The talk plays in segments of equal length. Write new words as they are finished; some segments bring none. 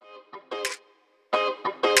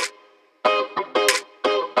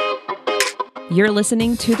You're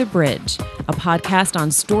listening to The Bridge, a podcast on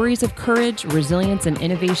stories of courage, resilience, and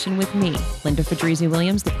innovation with me, Linda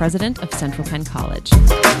Fedrizzi-Williams, the president of Central Penn College.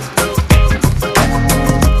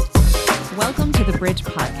 Welcome to The Bridge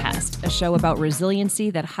Podcast, a show about resiliency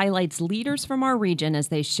that highlights leaders from our region as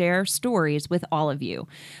they share stories with all of you.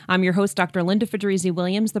 I'm your host, Dr. Linda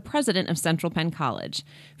Fedrizzi-Williams, the president of Central Penn College.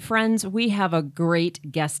 Friends, we have a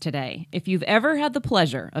great guest today. If you've ever had the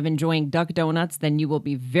pleasure of enjoying Duck Donuts, then you will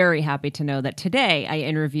be very happy to know that today I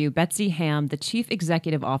interview Betsy Hamm, the Chief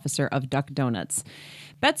Executive Officer of Duck Donuts.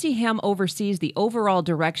 Betsy Hamm oversees the overall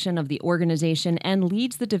direction of the organization and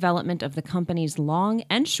leads the development of the company's long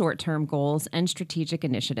and short-term goals and strategic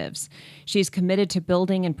initiatives. She's committed to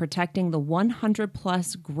building and protecting the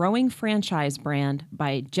 100-plus growing franchise brand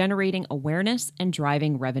by generating awareness and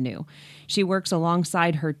driving revenue. She works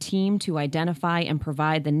alongside her team to identify and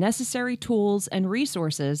provide the necessary tools and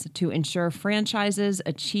resources to ensure franchises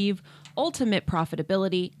achieve ultimate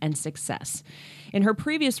profitability and success. In her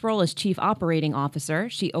previous role as Chief Operating Officer,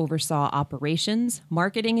 she oversaw operations,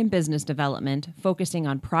 marketing, and business development, focusing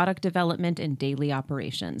on product development and daily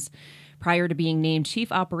operations. Prior to being named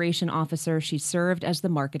Chief Operation Officer, she served as the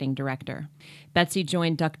Marketing Director. Betsy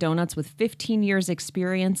joined Duck Donuts with 15 years'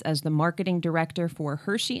 experience as the Marketing Director for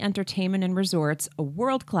Hershey Entertainment Resorts, a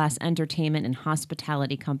world-class entertainment and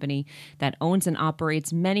hospitality company that owns and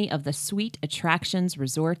operates many of the suite attractions,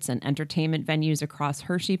 resorts, and entertainment venues across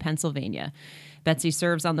Hershey, Pennsylvania. Betsy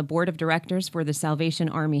serves on the board of directors for the Salvation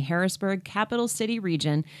Army Harrisburg, Capital City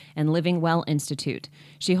Region, and Living Well Institute.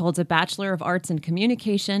 She holds a Bachelor of Arts in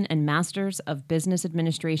Communication and Masters of Business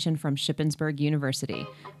Administration from Shippensburg University.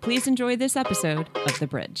 Please enjoy this episode of The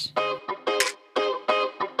Bridge.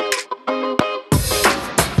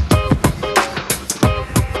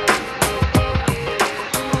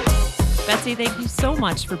 Betsy, thank you so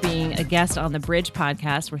much for being a guest on The Bridge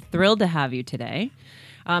podcast. We're thrilled to have you today.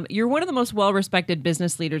 You're one of the most well-respected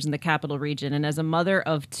business leaders in the Capital Region, and as a mother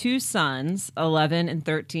of two sons, 11 and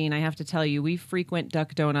 13, I have to tell you, we frequent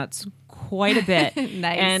Duck Donuts quite a bit.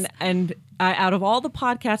 Nice. And out of all the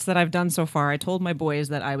podcasts that I've done so far, I told my boys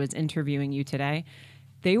that I was interviewing you today.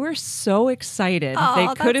 They were so excited. Oh,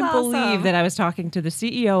 they couldn't that's awesome. believe that I was talking to the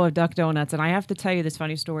CEO of Duck Donuts, and I have to tell you this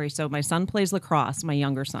funny story. So my son plays lacrosse, my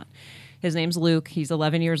younger son. His name's Luke. He's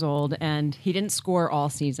 11 years old, and he didn't score all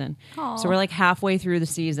season. Aww. So we're like halfway through the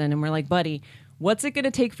season, and we're like, buddy, what's it going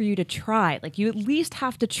to take for you to try? Like, you at least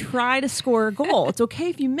have to try to score a goal. It's okay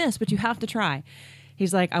if you miss, but you have to try.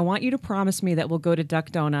 He's like, I want you to promise me that we'll go to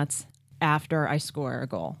Duck Donuts after I score a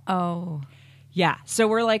goal. Oh. Yeah. So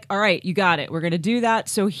we're like, all right, you got it. We're going to do that.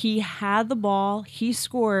 So he had the ball, he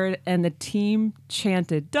scored, and the team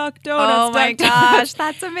chanted, Duck Donuts, Oh my Duck gosh, Donuts.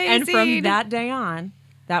 that's amazing. And from that day on,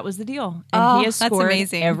 that was the deal. And Oh, he has that's scored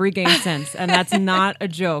amazing. every game since. And that's not a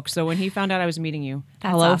joke. So when he found out I was meeting you,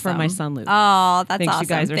 That's hello awesome. from my son, Luke. Oh, that's Thinks awesome. you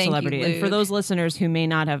guys are Thank celebrity. You, And for Luke. those listeners who may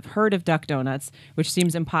not have heard of Duck Donuts, which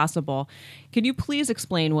seems impossible, can you please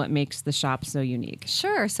explain what makes the shop so unique?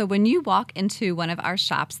 Sure. So when you walk into one of our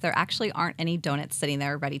shops, there actually aren't any donuts sitting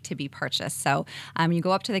there ready to be purchased. So you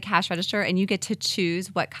go up to the cash register and you get to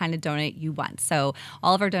choose what kind of donut you want. So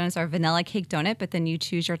all of our donuts are vanilla cake donut, but then you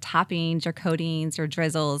choose your toppings, your coatings, your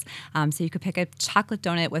drizzles. So you could pick a chocolate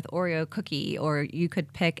donut with Oreo cookie, or you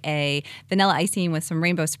could pick a vanilla icing with some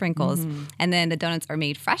rainbow sprinkles. Mm-hmm. And then the donuts are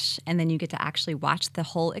made fresh, and then you get to actually watch the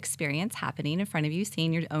whole experience happening in front of you,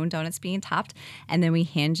 seeing your own donuts being topped. And then we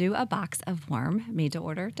hand you a box of warm,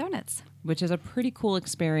 made-to-order donuts. Which is a pretty cool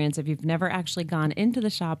experience. If you've never actually gone into the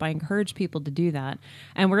shop, I encourage people to do that.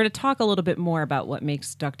 And we're going to talk a little bit more about what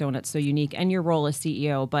makes Duck Donuts so unique and your role as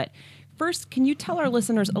CEO. But first, can you tell our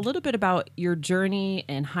listeners a little bit about your journey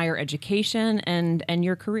in higher education and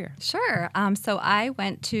your career? Sure. So I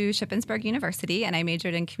went to Shippensburg University and I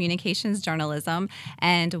majored in communications journalism.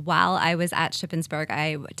 And while I was at Shippensburg,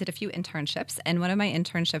 I did a few internships. And one of my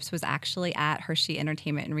internships was actually at Hershey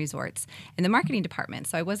Entertainment Resorts in the marketing department.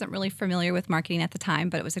 So I wasn't really familiar with marketing at the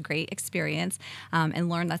time, but it was a great experience and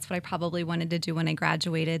learned that's what I probably wanted to do when I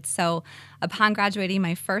graduated. So upon graduating,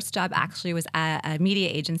 my first job actually was at a media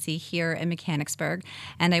agency here in Mechanicsburg,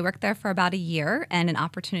 and I worked there for about a year, and an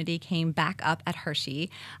opportunity came back up at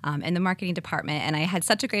Hershey in the marketing department, and I had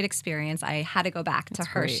such a great experience. I had to go back to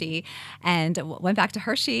Hershey and went back to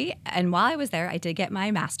Hershey, and while I was there, I did get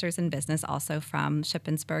my master's in business also from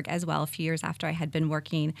Shippensburg as well, a few years after I had been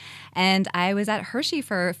working, and I was at Hershey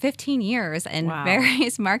for 15 years in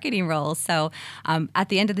various marketing roles. So at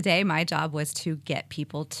the end of the day, my job was to get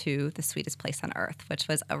people to the sweetest place on earth, which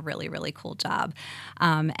was a really, really cool job.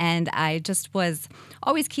 And I just was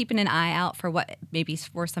always keeping an eye out for what maybe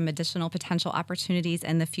for some additional potential opportunities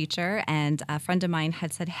in the future. And a friend of mine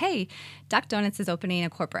had said, hey, Duck Donuts is opening a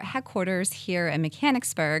corporate headquarters here in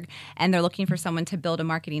Mechanicsburg, and they're looking for someone to build a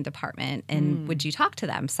marketing department. And would you talk to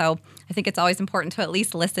them? So I think it's always important to at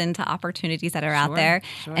least listen to opportunities that are out there.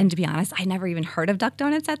 Sure. And to be honest, I never even heard of Duck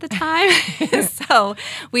Donuts at the time. So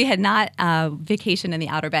we had not vacationed in the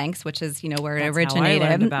Outer Banks, which is, where it originated. How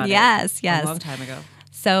I learned about yes. a long time ago.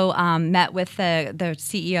 So met with the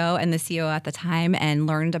CEO and the COO at the time and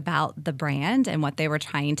learned about the brand and what they were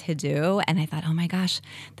trying to do. And I thought, oh my gosh,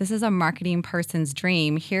 this is a marketing person's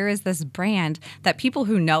dream. Here is this brand that people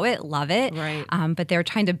who know it love it, right. But they're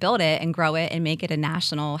trying to build it and grow it and make it a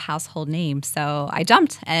national household name. So I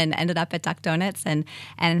jumped and ended up at Duck Donuts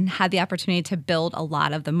and had the opportunity to build a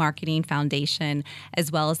lot of the marketing foundation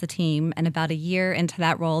as well as the team. And about a year into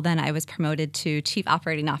that role, then I was promoted to Chief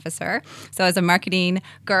Operating Officer. So as a marketing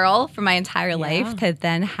girl for my entire life to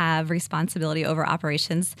then have responsibility over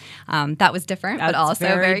operations. That was different, but also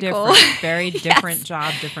very cool. Very different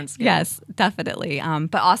job, different skills. Yes, definitely.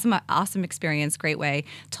 But awesome experience, great way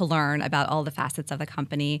to learn about all the facets of the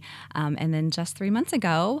company. And then just 3 months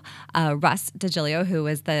ago, Russ DiGilio, who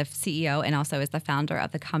was the CEO and also is the founder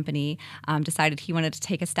of the company, decided he wanted to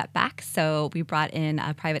take a step back. So we brought in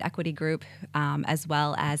a private equity group as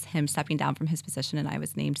well as him stepping down from his position, and I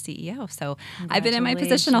was named CEO. So I've been in my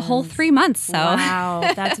position a whole 3 months. So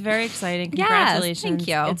wow, that's very exciting. Congratulations.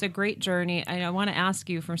 Yes, thank you. It's a great journey. I want to ask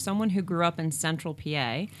you, from someone who grew up in Central PA,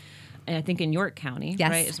 and I think in York County, yes.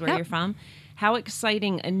 right, is where you're from, how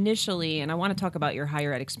exciting initially, and I want to talk about your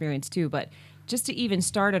higher ed experience too, but just to even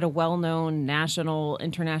start at a well-known national,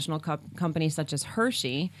 international company such as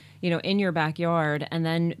Hershey, in your backyard, and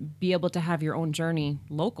then be able to have your own journey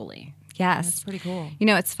locally. Yes. That's pretty cool.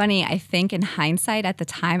 It's funny. I think in hindsight at the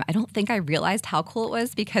time, I don't think I realized how cool it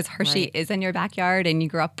was because Hershey is in your backyard and you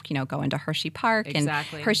grew up, going to Hershey Park and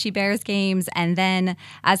Hershey Bears games. And then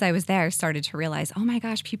as I was there, I started to realize, oh my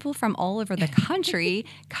gosh, people from all over the country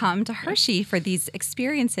come to Hershey for these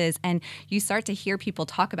experiences. And you start to hear people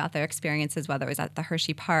talk about their experiences, whether it was at the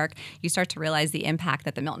Hershey Park. You start to realize the impact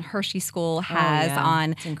that the Milton Hershey School has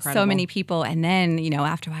on so many people. And then,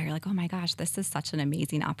 after a while, you're like, oh my gosh, this is such an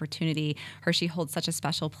amazing opportunity. Hershey holds such a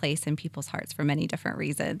special place in people's hearts for many different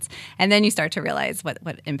reasons. And then you start to realize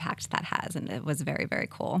what impact that has. And it was very, very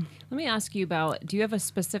cool. Let me ask you about, do you have a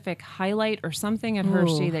specific highlight or something at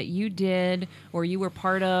Hershey that you did or you were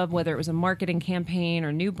part of, whether it was a marketing campaign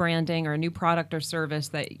or new branding or a new product or service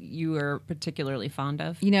that you were particularly fond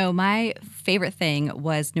of? My favorite thing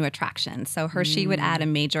was new attractions. So Hershey would add a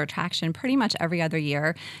major attraction pretty much every other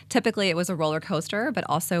year. Typically it was a roller coaster, but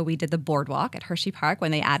also we did the boardwalk at Hershey Park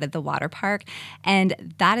when they added the water park.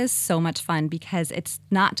 And that is so much fun because it's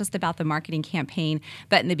not just about the marketing campaign,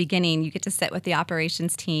 but in the beginning, you get to sit with the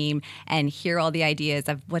operations team and hear all the ideas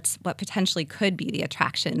of what potentially could be the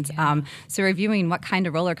attractions. Yeah. So reviewing what kind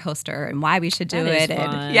of roller coaster and why we should do that it. Is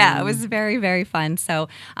fun. And yeah, it was very, very fun. So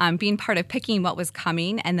being part of picking what was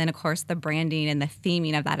coming and then, of course, the branding and the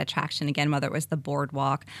theming of that attraction, again, whether it was the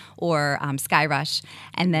boardwalk or Sky Rush,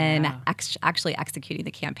 and then actually executing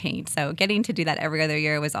the campaign. So getting to do that every other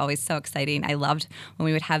year was always so exciting. I loved when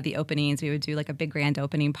we would have the openings. We would do like a big grand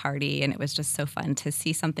opening party, and it was just so fun to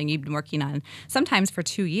see something you've been working on sometimes for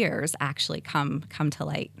 2 years actually come to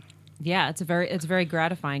light. Yeah, it's very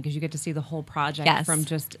gratifying because you get to see the whole project from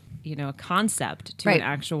just a concept to an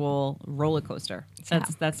actual roller coaster.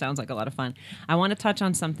 That sounds like a lot of fun. I want to touch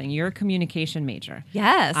on something. You're a communication major.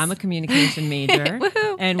 Yes, I'm a communication major,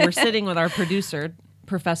 and we're sitting with our producer,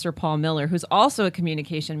 Professor Paul Miller, who's also a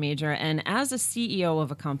communication major. And as a CEO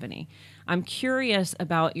of a company, I'm curious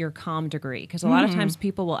about your comm degree, because a lot of times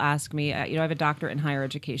people will ask me, I have a doctorate in higher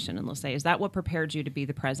education, and they'll say, is that what prepared you to be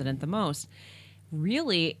the president the most?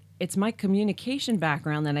 Really, it's my communication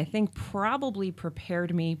background that I think probably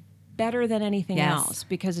prepared me better than anything else,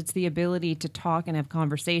 because it's the ability to talk and have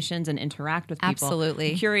conversations and interact with people.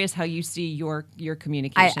 Absolutely. I'm curious how you see your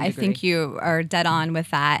communication I degree. think you are dead on with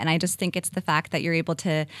that. And I just think it's the fact that you're able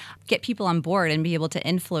to get people on board and be able to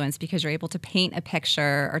influence because you're able to paint a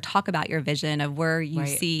picture or talk about your vision of where you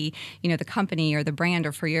see, the company or the brand,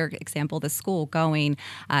 or for your example, the school going.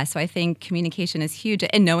 So I think communication is huge,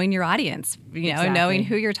 and knowing your audience, knowing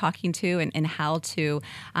who you're talking to and how to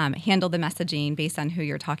handle the messaging based on who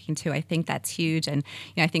you're talking to. too. I think that's huge. And,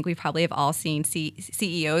 I think we probably have all seen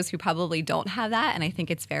CEOs who probably don't have that. And I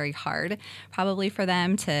think it's very hard probably for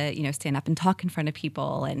them to, stand up and talk in front of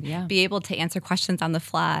people and be able to answer questions on the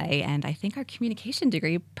fly. And I think our communication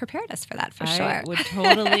degree prepared us for that for sure. I would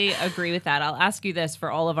totally agree with that. I'll ask you this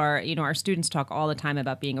for all of our students talk all the time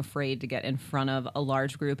about being afraid to get in front of a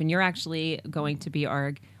large group. And you're actually going to be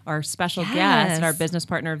our special guest at our Business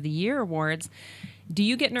Partner of the Year Awards. Do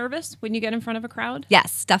you get nervous when you get in front of a crowd?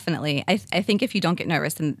 Yes, definitely. I think if you don't get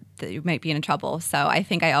nervous, then you might be in trouble. So I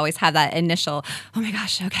think I always have that initial, oh my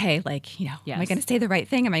gosh, okay, am I going to say the right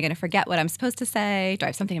thing? Am I going to forget what I'm supposed to say? Do I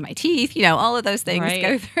have something in my teeth? All of those things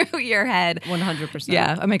go through your head. 100%.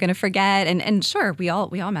 Yeah. Am I going to forget? And sure, we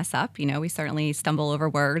all mess up. We certainly stumble over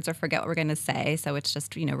words or forget what we're going to say. So it's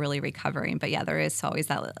just, really recovering. But yeah, there is always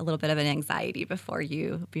a little bit of an anxiety before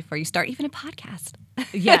you start even a podcast.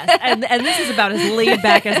 Yes. And this is about as laid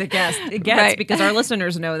back as it gets because our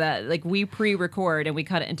listeners know that we pre-record and we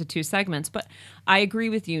cut it into 2 segments. But I agree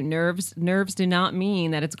with you. Nerves do not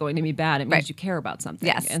mean that it's going to be bad. It means you care about something.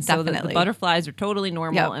 Yes, and so definitely. the butterflies are totally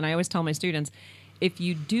normal. Yep. And I always tell my students, if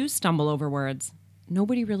you do stumble over words,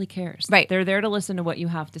 nobody really cares. Right. They're there to listen to what you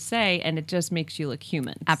have to say, and it just makes you look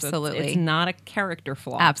human. Absolutely. So it's not a character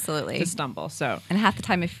flaw. Absolutely. To stumble. So. And half the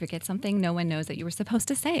time, if you forget something, no one knows that you were supposed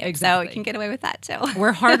to say it. Exactly. So you can get away with that too.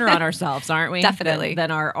 We're harder on ourselves, aren't we? Definitely.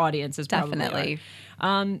 Than our audiences probably Definitely.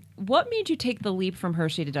 are. What made you take the leap from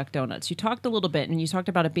Hershey to Duck Donuts? You talked a little bit, and you talked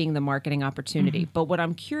about it being the marketing opportunity. But what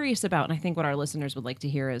I'm curious about, and I think what our listeners would like to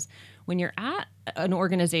hear is, when you're at an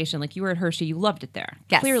organization like you were at Hershey, you loved it there,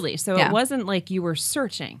 clearly. So it wasn't like you were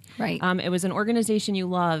searching. Right. It was an organization you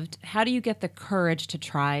loved. How do you get the courage to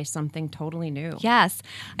try something totally new? Yes.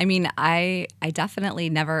 I mean, I definitely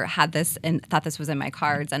never had this and thought this was in my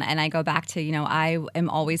cards. And I go back to, I am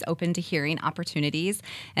always open to hearing opportunities.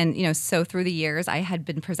 And, so through the years, I had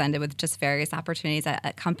been presented with just various opportunities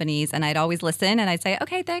at companies. And I'd always listen and I'd say,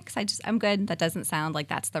 okay, thanks. I'm good. That doesn't sound like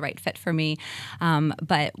that's the right fit for me.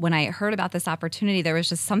 But when I heard about this opportunity, there was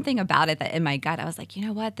just something about it that in my gut, I was like, you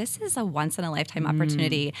know what? This is a once in a lifetime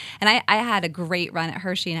opportunity. And I had a great run at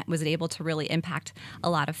Hershey and was able to really impact a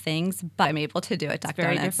lot of things, but I'm able to do it. Duck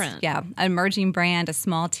very Donuts. different. Yeah. An emerging brand, a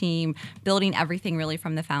small team, building everything really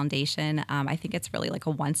from the foundation. I think it's really like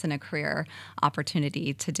a once in a career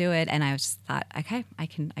opportunity to do it. And I just thought, okay, I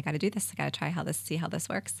got to do this. I got to see how this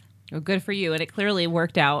works. Well, good for you. And it clearly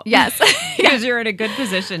worked out. Yes. Because you're in a good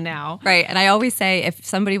position now. Right. And I always say, if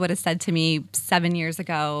somebody would have said to me 7 years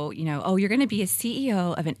ago, oh, you're going to be a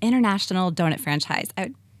CEO of an international donut franchise, I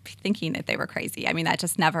would be thinking that they were crazy. I mean, that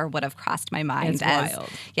just never would have crossed my mind. It's wild.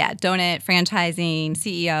 Yeah, donut franchising,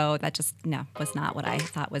 CEO, that just was not what I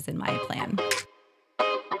thought was in my plan.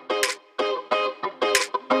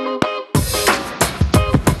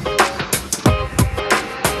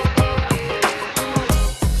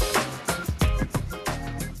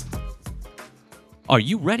 Are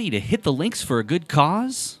you ready to hit the links for a good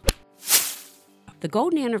cause? The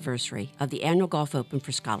golden anniversary of the annual Golf Open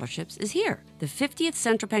for scholarships is here. The 50th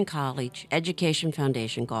Central Penn College Education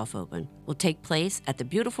Foundation Golf Open will take place at the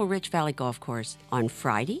beautiful Rich Valley Golf Course on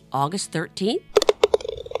Friday, August 13th.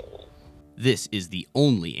 This is the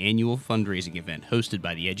only annual fundraising event hosted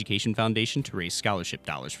by the Education Foundation to raise scholarship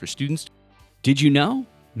dollars for students. Did you know?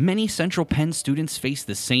 Many Central Penn students face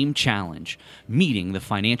the same challenge, meeting the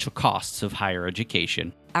financial costs of higher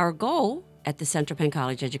education. Our goal at the Central Penn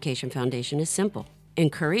College Education Foundation is simple.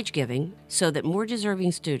 Encourage giving so that more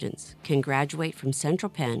deserving students can graduate from Central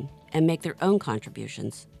Penn and make their own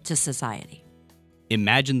contributions to society.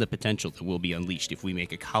 Imagine the potential that will be unleashed if we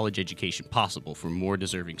make a college education possible for more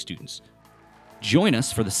deserving students. Join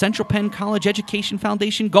us for the Central Penn College Education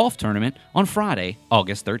Foundation Golf Tournament on Friday,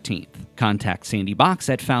 August 13th. Contact Sandy Box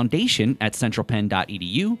at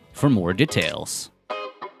foundation@centralpenn.edu for more details.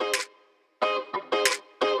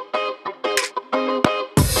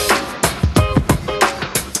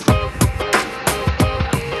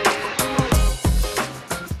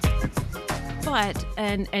 But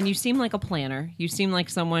and you seem like a planner. You seem like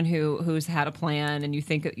someone who's had a plan, and you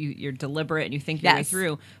think you're deliberate and you think your way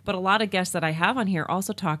through. But a lot of guests that I have on here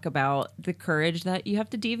also talk about the courage that you have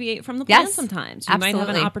to deviate from the plan sometimes. You might have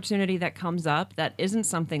an opportunity that comes up that isn't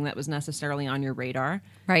something that was necessarily on your radar.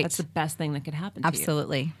 Right. That's the best thing that could happen to you.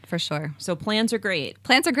 Absolutely, for sure. So plans are great.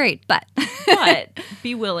 Plans are great, but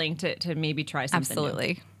be willing to maybe try something new.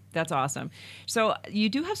 Absolutely. That's awesome. So you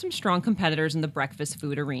do have some strong competitors in the breakfast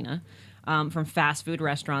food arena. from fast food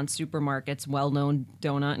restaurants, supermarkets, well-known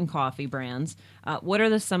donut and coffee brands. What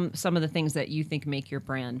are some of the things that you think make your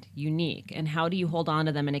brand unique, and how do you hold on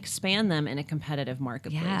to them and expand them in a competitive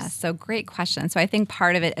marketplace? Yeah, so great question. So I think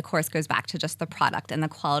part of it, of course, goes back to just the product and the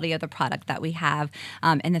quality of the product that we have,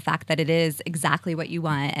 and the fact that it is exactly what you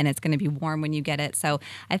want and it's going to be warm when you get it. So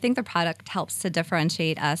I think the product helps to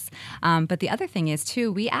differentiate us. But the other thing is,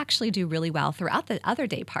 too, we actually do really well throughout the other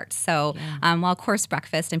day parts. So while, of course,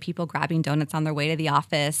 breakfast and people grabbing donuts on their way to the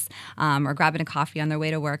office or grabbing a coffee on their way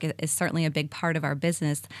to work is certainly a big part of our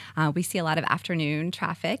business. We see a lot of afternoon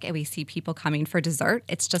traffic, and we see people coming for dessert.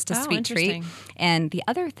 It's just a sweet treat. And the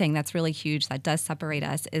other thing that's really huge that does separate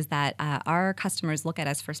us is that our customers look at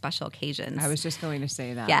us for special occasions. I was just going to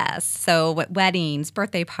say that. Yes. So weddings,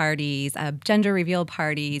 birthday parties, gender reveal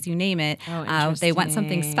parties, you name it. They want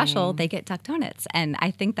something special, they get Duck Donuts. And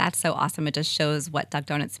I think that's so awesome. It just shows what Duck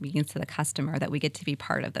Donuts means to the customer, that we get to be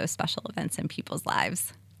part of those special events in people's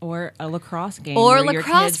lives. Or a lacrosse game. Or where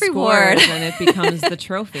lacrosse your kid reward. scores and it becomes the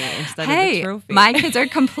trophy instead of the trophy. My kids are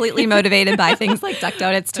completely motivated by things like Duck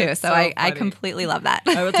Donuts too. So I completely love that.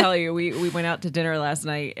 I will tell you, we went out to dinner last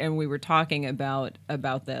night and we were talking about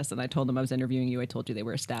this, and I told them I was interviewing you. I told you they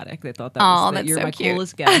were ecstatic. They thought that you're so my cute.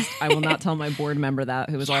 coolest guest. I will not tell my board member that,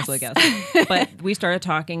 who was also a guest. But we started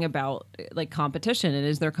talking about like competition, and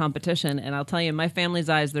is there competition? And I'll tell you, in my family's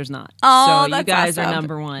eyes, there's not. Oh, so you that's guys awesome. are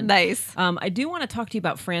number one. Nice. I do want to talk to you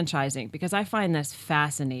about franchising, because I find this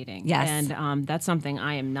fascinating. Yes. And that's something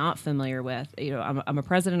I am not familiar with. You know, I'm a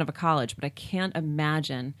president of a college, but I can't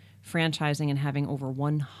imagine franchising and having over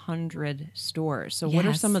 100 stores. So what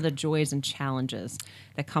are some of the joys and challenges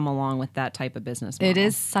that come along with that type of business model? It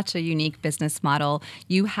is such a unique business model.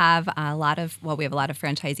 You have we have a lot of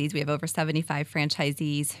franchisees. We have over 75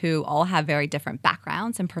 franchisees who all have very different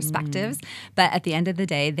backgrounds and perspectives. But at the end of the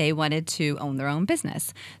day, they wanted to own their own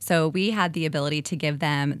business. So we had the ability to give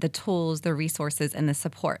them the tools, the resources, and the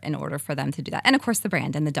support in order for them to do that. And of course, the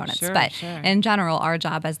brand and the donuts. In general, our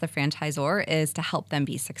job as the franchisor is to help them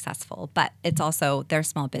be successful. But it's also their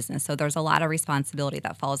small business. So there's a lot of responsibility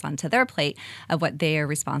that falls onto their plate of what they are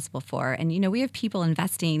responsible for. And, we have people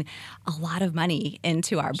investing a lot of money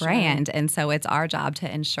into our brand. And so it's our job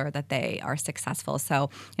to ensure that they are successful. So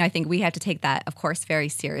I think we have to take that, of course, very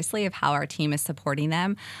seriously of how our team is supporting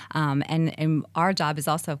them. And our job is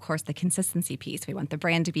also, of course, the consistency piece. We want the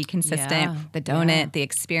brand to be consistent, the donut, the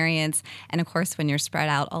experience. And of course, when you're spread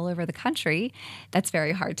out all over the country, that's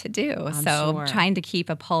very hard to do. Trying to keep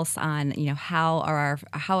a pulse on, how are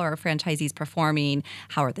our franchisees performing?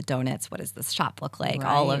 How are the donuts? What does the shop look like?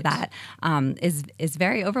 All of that is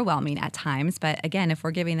very overwhelming at times. But again, if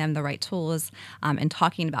we're giving them the right tools and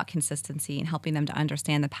talking about consistency and helping them to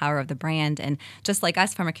understand the power of the brand, and just like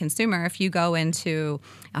us from a consumer, if you go into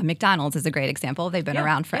McDonald's is a great example. They've been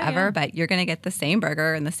around forever, but you're going to get the same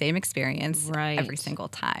burger and the same experience every single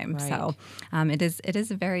time. So it is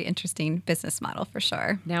a very interesting business model for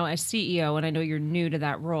sure. Now, as CEO, and I know you're new to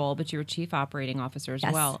that role, but you're Chief Operating Officer as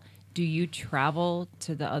well. Do you travel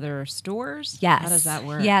to the other stores? Yes. How does that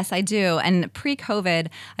work? Yes, I do. And pre-COVID,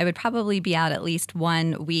 I would probably be out at least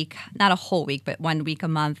 1 week, not a whole week, but 1 week a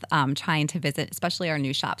month, trying to visit, especially our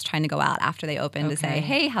new shops, trying to go out after they open to say,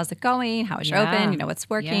 hey, how's it going? How is your open? What's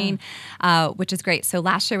working? Which is great. So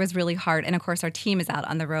last year was really hard. And of course, our team is out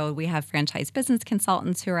on the road. We have franchise business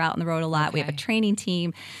consultants who are out on the road a lot. We have a training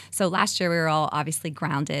team. So last year we were all obviously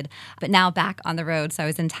grounded, but now back on the road. So I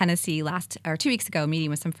was in Tennessee 2 weeks ago meeting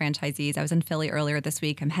with some franchisees. I was in Philly earlier this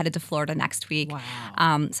week. I'm headed to Florida next week.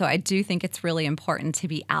 Wow. So I do think it's really important to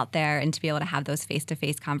be out there and to be able to have those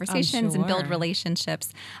face-to-face conversations and build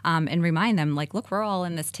relationships and remind them, like, look, we're all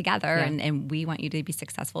in this together and we want you to be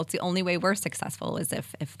successful. It's the only way we're successful is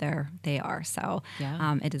if they are. So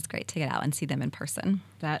it is great to get out and see them in person.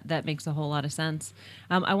 That makes a whole lot of sense.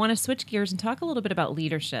 I want to switch gears and talk a little bit about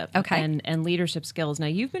leadership and leadership skills. Now,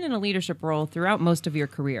 you've been in a leadership role throughout most of your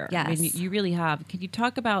career. Yes. I mean, you really have. Can you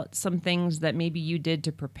talk about some things that maybe you did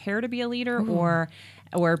to prepare to be a leader, or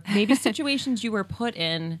maybe situations you were put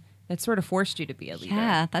in that sort of forced you to be a leader?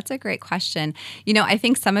 Yeah, that's a great question. I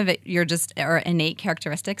think some of it are innate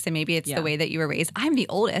characteristics, and maybe it's the way that you were raised. I'm the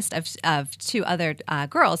oldest of two other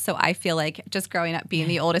girls, so I feel like just growing up being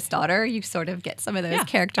the oldest daughter, you sort of get some of those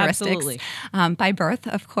characteristics by birth,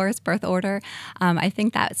 of course, birth order. I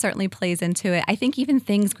think that certainly plays into it. I think even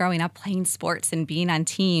things growing up, playing sports and being on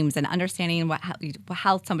teams and understanding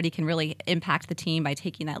how somebody can really impact the team by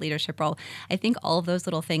taking that leadership role. I think all of those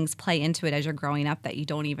little things play into it as you're growing up that you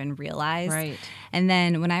don't even realize. Right. And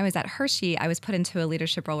then when I was at Hershey, I was put into a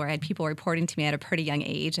leadership role where I had people reporting to me at a pretty young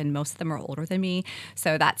age, and most of them were older than me.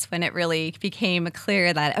 So that's when it really became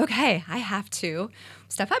clear that, okay, I have to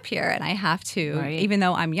step up here and I have to, Right. even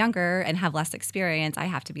though I'm younger and have less experience, I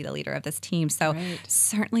have to be the leader of this team. So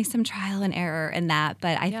certainly some trial and error in that.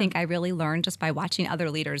 But I think I really learned just by watching other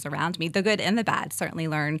leaders around me, the good and the bad. Certainly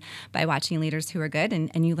learn by watching leaders who are good,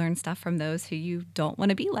 and you learn stuff from those who you don't want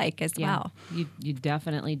to be like as well. You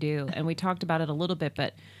definitely do. And we talked about it a little bit,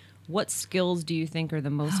 but what skills do you think are the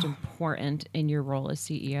most important in your role as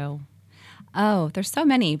CEO? Oh, there's so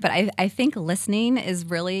many, but I think listening is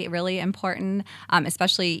really, really important,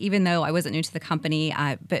 especially even though I wasn't new to the company,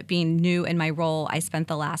 but being new in my role, I spent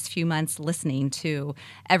the last few months listening to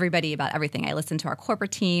everybody about everything. I listened to our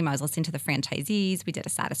corporate team. I was listening to the franchisees. We did a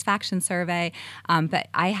satisfaction survey, but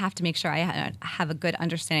I have to make sure I have a good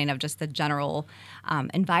understanding of just the general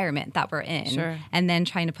environment that we're in, Sure. and then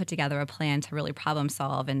trying to put together a plan to really problem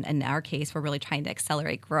solve. And in our case, we're really trying to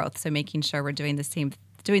accelerate growth, so making sure we're doing the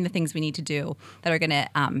things we need to do that are going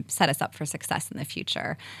to set us up for success in the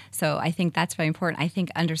future. So I think that's very important. I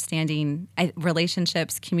think understanding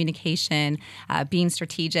relationships, communication, being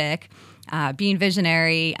strategic, being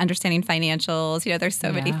visionary, understanding financials. There's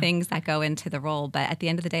so many things that go into the role. But at the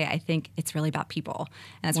end of the day, I think it's really about people.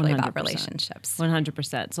 And it's really about 100%. relationships.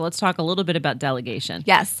 100%. So let's talk a little bit about delegation.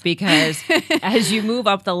 Yes. Because as you move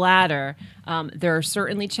up the ladder, there are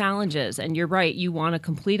certainly challenges. And you're right, you want a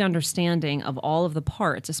complete understanding of all of the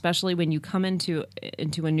parts, especially when you come into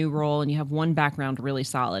a new role and you have one background really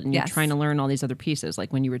solid and you're trying to learn all these other pieces,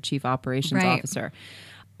 like when you were chief operations officer.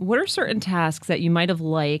 What are certain tasks that you might have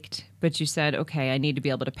liked, but you said, okay, I need to be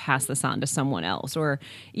able to pass this on to someone else? Or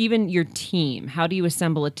even your team. How do you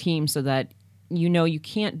assemble a team so that you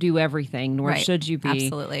can't do everything, nor should you be?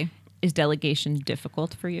 Absolutely. Is delegation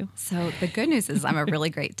difficult for you? So the good news is I'm a really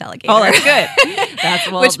great delegator. Oh, that's good.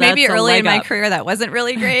 Which maybe that's a early in leg my up. career that wasn't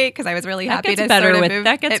really great because I was really happy gets to better sort of with- move.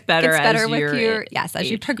 that gets It better as with you're your as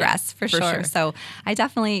you age. progress for sure. So I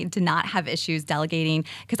definitely did not have issues delegating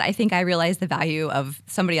because I think I realized the value of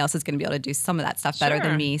somebody else is going to be able to do some of that stuff better Sure.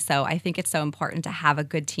 than me. So I think it's so important to have a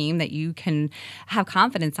good team that you can have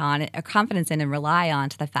confidence in and rely on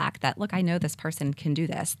to the fact that, look, I know this person can do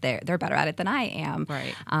this. They're better at it than I am.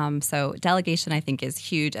 Right. So delegation, I think, is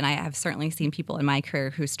huge. And I have certainly seen people in my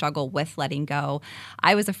career who struggle with letting go.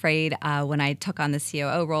 I was afraid when I took on the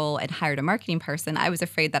COO role and hired a marketing person, I was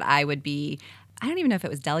afraid that I would be, I don't even know if it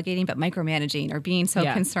was delegating, but micromanaging or being so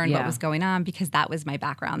concerned what was going on because that was my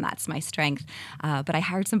background. That's my strength. But I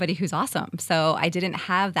hired somebody who's awesome. So I didn't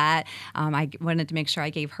have that. I wanted to make sure I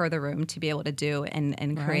gave her the room to be able to do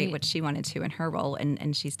and create what she wanted to in her role.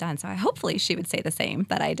 And she's done. So hopefully she would say the same,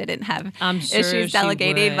 that I didn't have issues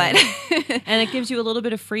delegating. But and it gives you a little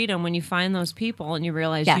bit of freedom when you find those people and you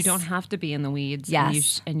realize you don't have to be in the weeds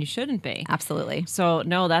and you shouldn't be. Absolutely. So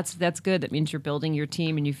no, that's good. That means you're building your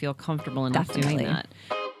team and you feel comfortable enough doing that.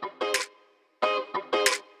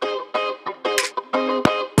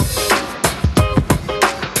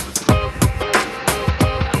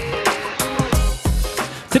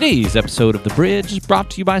 Today's episode of The Bridge is brought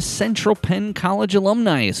to you by Central Penn College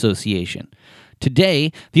Alumni Association.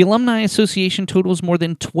 Today, the Alumni Association totals more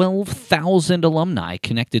than 12,000 alumni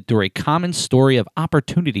connected through a common story of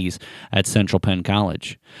opportunities at Central Penn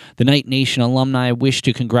College. The Knight Nation alumni wish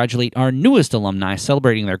to congratulate our newest alumni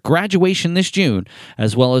celebrating their graduation this June,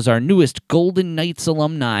 as well as our newest Golden Knights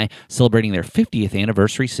alumni celebrating their 50th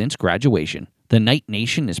anniversary since graduation. The Knight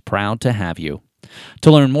Nation is proud to have you.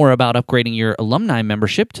 To learn more about upgrading your alumni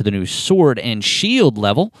membership to the new Sword and Shield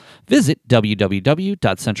level, visit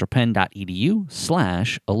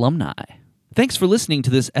www.centralpenn.edu/alumni. Thanks for listening to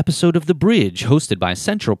this episode of The Bridge, hosted by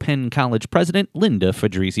Central Penn College President Linda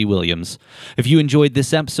Fedrizi Williams. If you enjoyed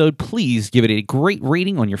this episode, please give it a great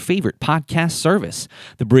rating on your favorite podcast service.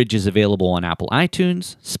 The Bridge is available on Apple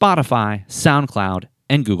iTunes, Spotify, SoundCloud,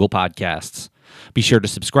 and Google Podcasts. Be sure to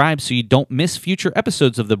subscribe so you don't miss future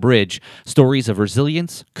episodes of The Bridge, stories of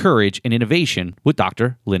resilience, courage, and innovation with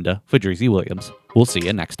Dr. Linda Fedrizi Williams. We'll see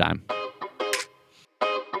you next time.